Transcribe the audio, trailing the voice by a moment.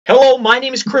Hello, my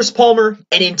name is Chris Palmer,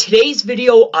 and in today's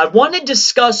video, I want to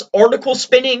discuss article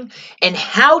spinning and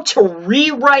how to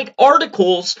rewrite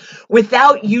articles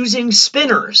without using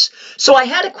spinners. So I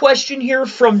had a question here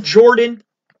from Jordan,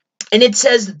 and it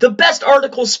says, the best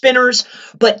article spinners,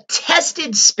 but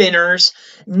tested spinners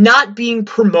not being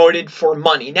promoted for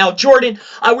money. Now, Jordan,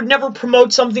 I would never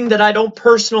promote something that I don't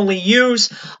personally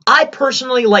use. I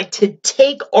personally like to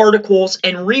take articles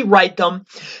and rewrite them.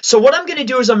 So what I'm going to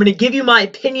do is I'm going to give you my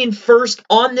opinion first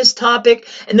on this topic,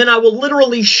 and then I will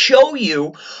literally show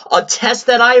you a test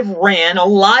that I've ran, a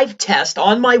live test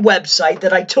on my website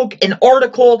that I took an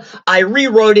article, I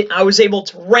rewrote it, I was able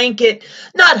to rank it,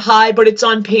 not high, but it's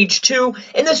on page 2,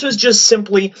 and this was just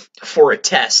simply for a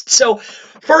test. So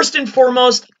first and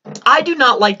foremost, I do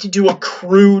not like to do a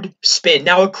crude spin.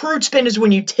 Now, a crude spin is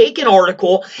when you take an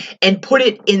article and put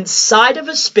it inside of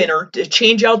a spinner to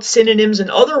change out synonyms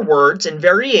and other words and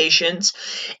variations,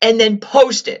 and then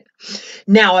post it.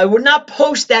 Now, I would not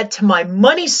post that to my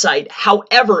money site.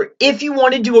 However, if you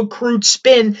want to do a crude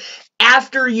spin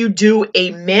after you do a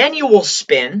manual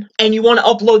spin and you want to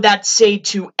upload that, say,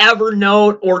 to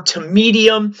Evernote or to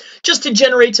Medium, just to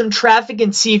generate some traffic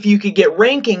and see if you could get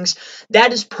rankings,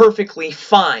 that is perfectly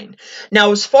fine.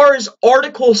 Now, as far as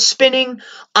article spinning,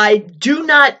 I do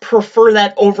not prefer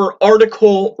that over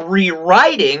article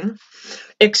rewriting,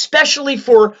 especially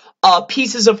for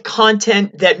pieces of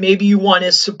content that maybe you want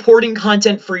as supporting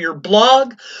content for your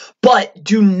blog, but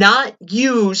do not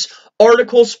use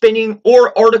article spinning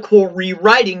or article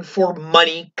rewriting for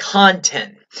money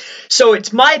content. So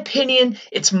it's my opinion,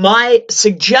 it's my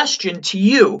suggestion to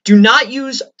you. Do not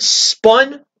use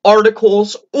spun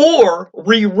articles or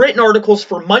rewritten articles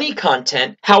for money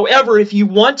content. However, if you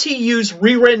want to use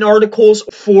rewritten articles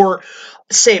for,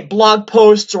 say, blog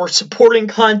posts or supporting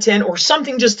content or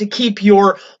something just to keep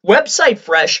your website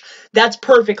fresh, that's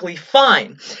perfectly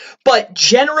fine. But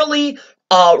generally,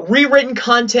 rewritten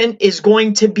content is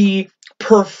going to be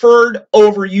preferred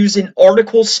over using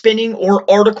article spinning or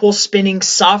article spinning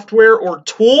software or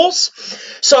tools.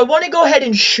 So I want to go ahead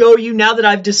and show you, now that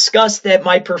I've discussed that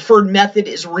my preferred method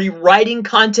is rewriting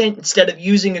content instead of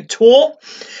using a tool,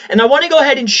 and I want to go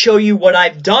ahead and show you what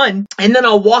I've done, and then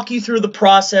I'll walk you through the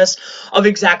process of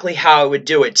exactly how I would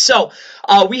do it. So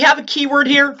we have a keyword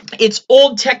here. It's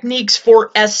old techniques for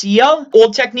SEO.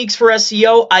 Old techniques for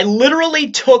SEO. I literally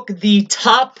took the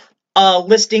top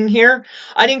listing here.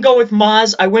 I didn't go with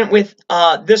Moz. I went with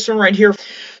this one right here.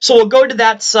 So we'll go to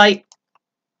that site.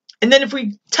 And then if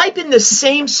we type in the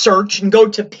same search and go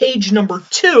to page number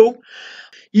 2,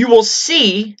 you will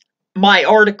see my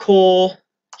article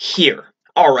here.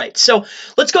 All right, so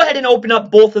let's go ahead and open up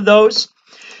both of those.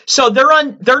 So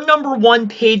they're number 1,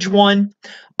 page 1.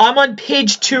 I'm on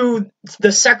page 2,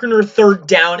 the second or third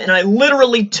down, and I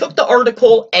literally took the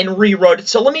article and rewrote it.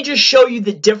 So let me just show you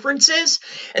the differences,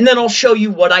 and then I'll show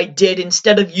you what I did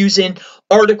instead of using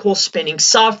article spinning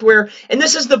software. And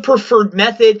this is the preferred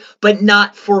method, but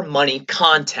not for money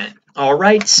content. All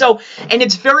right, so, and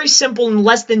it's very simple. In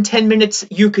less than 10 minutes,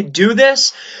 you could do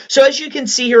this. So as you can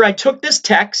see here, I took this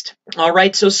text. All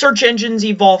right, so search engines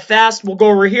evolve fast. We'll go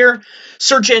over here.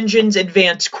 Search engines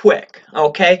advance quick.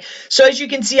 Okay, so as you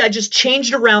can see, I just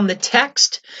changed around the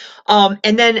text.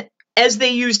 And then as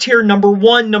they used here, number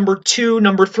 1, number 2,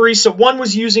 number 3. So 1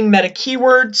 was using meta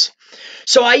keywords.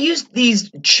 So I used these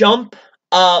jump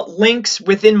links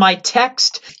within my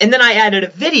text, and then I added a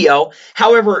video.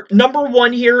 However, number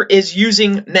 1 here is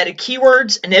using meta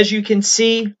keywords, and as you can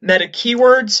see, meta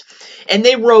keywords, and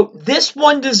they wrote, this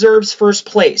one deserves first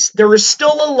place. There is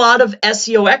still a lot of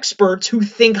SEO experts who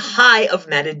think high of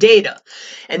metadata.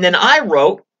 And then I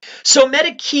wrote, so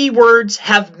meta keywords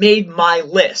have made my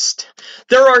list.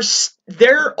 There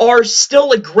are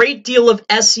still a great deal of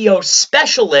SEO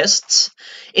specialists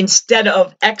instead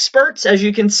of experts, as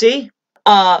you can see,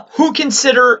 who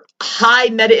consider high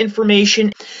meta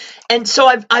information. And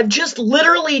so I've just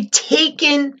literally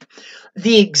taken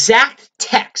the exact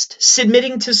text,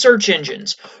 submitting to search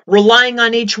engines, relying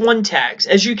on H1 tags.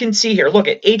 As you can see here, look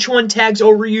at H1 tags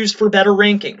overused for better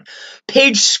ranking,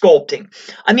 page sculpting.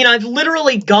 I mean, I've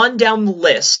literally gone down the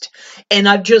list and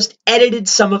I've just edited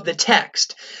some of the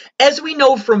text. As we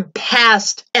know from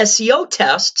past SEO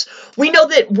tests, we know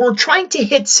that we're trying to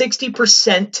hit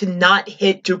 60% to not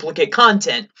hit duplicate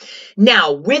content.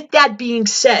 Now, with that being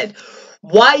said,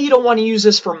 why you don't want to use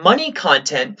this for money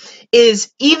content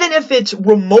is, even if it's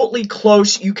remotely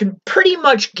close, you can pretty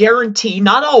much guarantee,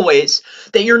 not always,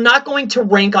 that you're not going to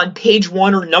rank on page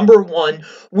 1 or number 1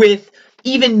 with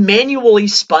even manually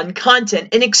spun content,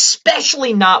 and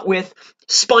especially not with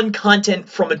spun content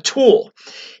from a tool.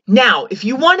 Now, if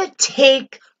you want to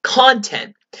take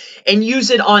content and use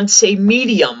it on, say,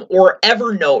 Medium or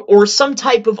Evernote or some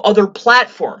type of other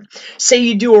platform. Say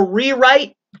you do a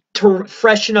rewrite to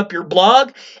freshen up your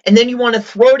blog, and then you want to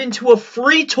throw it into a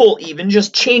free tool, even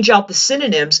just change out the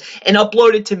synonyms and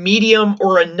upload it to Medium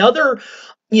or another,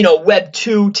 Web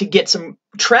 2 to get some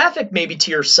traffic maybe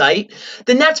to your site,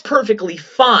 then that's perfectly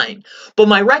fine. But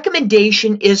my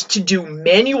recommendation is to do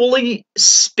manually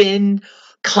spin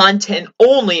content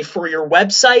only for your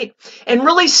website and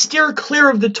really steer clear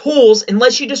of the tools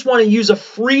unless you just want to use a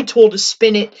free tool to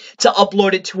spin it to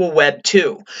upload it to a Web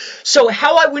 2. So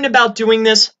how I went about doing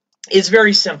this is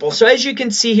very simple. So as you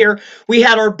can see here, we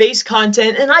had our base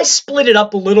content, and I split it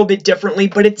up a little bit differently,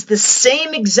 but it's the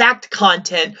same exact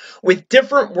content with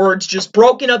different words, just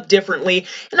broken up differently,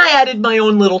 and I added my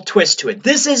own little twist to it.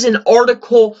 This is an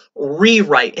article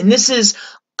rewrite, and this is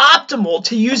optimal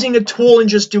to using a tool and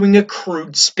just doing a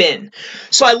crude spin.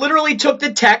 So I literally took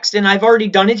the text, and I've already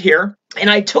done it here, and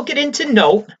I took it into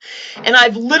Note, and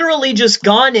I've literally just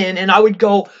gone in and I would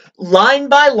go line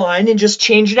by line and just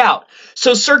change it out.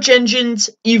 So search engines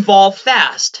evolve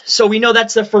fast. So we know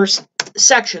that's the first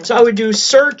section. So I would do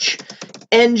search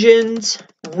engines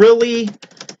really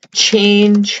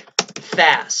change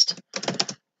fast.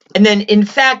 And then in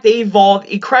fact, they evolve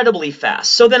incredibly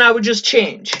fast. So then I would just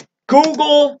change.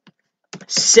 Google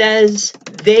says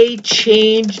they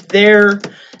change their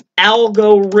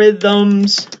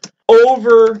algorithms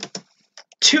over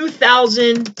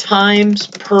 2,000 times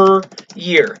per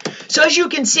year. So as you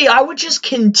can see, I would just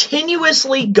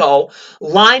continuously go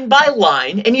line by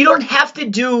line, and you don't have to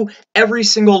do every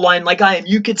single line like I am.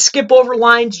 You could skip over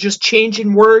lines, just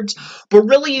changing words, but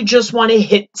really you just want to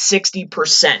hit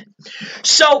 60%.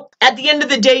 So at the end of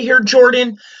the day here,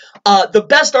 Jordan, the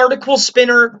best article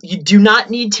spinner, you do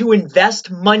not need to invest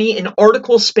money in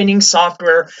article spinning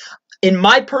software. In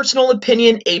my personal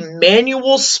opinion, a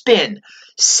manual spin,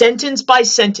 sentence by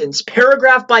sentence,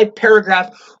 paragraph by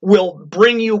paragraph, will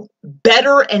bring you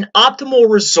better and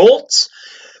optimal results.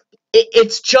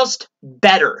 It's just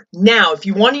better. Now, if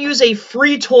you want to use a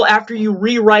free tool after you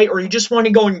rewrite, or you just want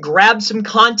to go and grab some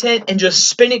content and just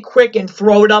spin it quick and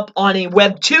throw it up on a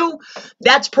Web 2,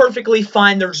 that's perfectly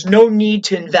fine. There's no need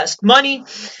to invest money.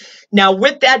 Now,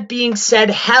 with that being said,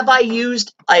 have I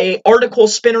used an article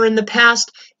spinner in the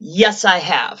past? Yes, I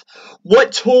have.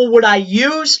 What tool would I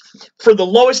use for the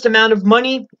lowest amount of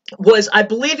money? I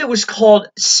believe it was called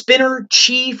Spinner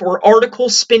Chief or Article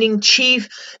Spinning Chief.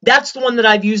 That's the one that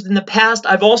I've used in the past.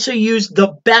 I've also used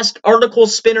the best article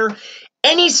spinner.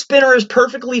 Any spinner is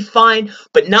perfectly fine,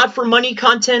 but not for money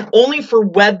content, only for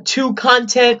Web 2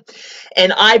 content.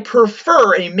 And I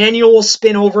prefer a manual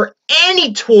spin over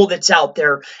any tool that's out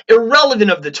there,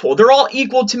 irrelevant of the tool. They're all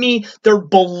equal to me. They're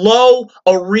below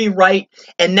a rewrite.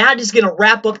 And that is going to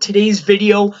wrap up today's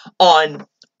video on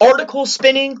article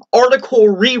spinning, article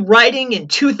rewriting in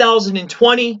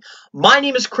 2020. My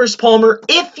name is Chris Palmer.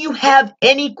 If you have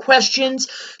any questions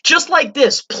just like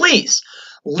this, please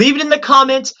leave it in the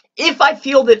comments. If I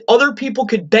feel that other people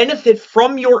could benefit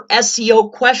from your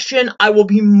SEO question, I will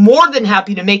be more than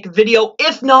happy to make a video.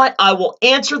 If not, I will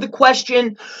answer the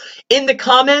question in the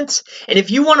comments. And if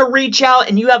you want to reach out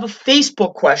and you have a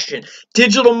Facebook question,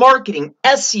 digital marketing,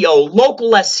 SEO,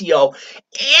 local SEO,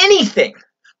 anything,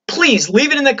 please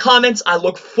leave it in the comments. I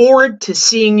look forward to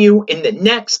seeing you in the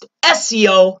next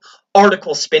SEO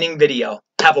article spinning video.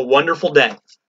 Have a wonderful day.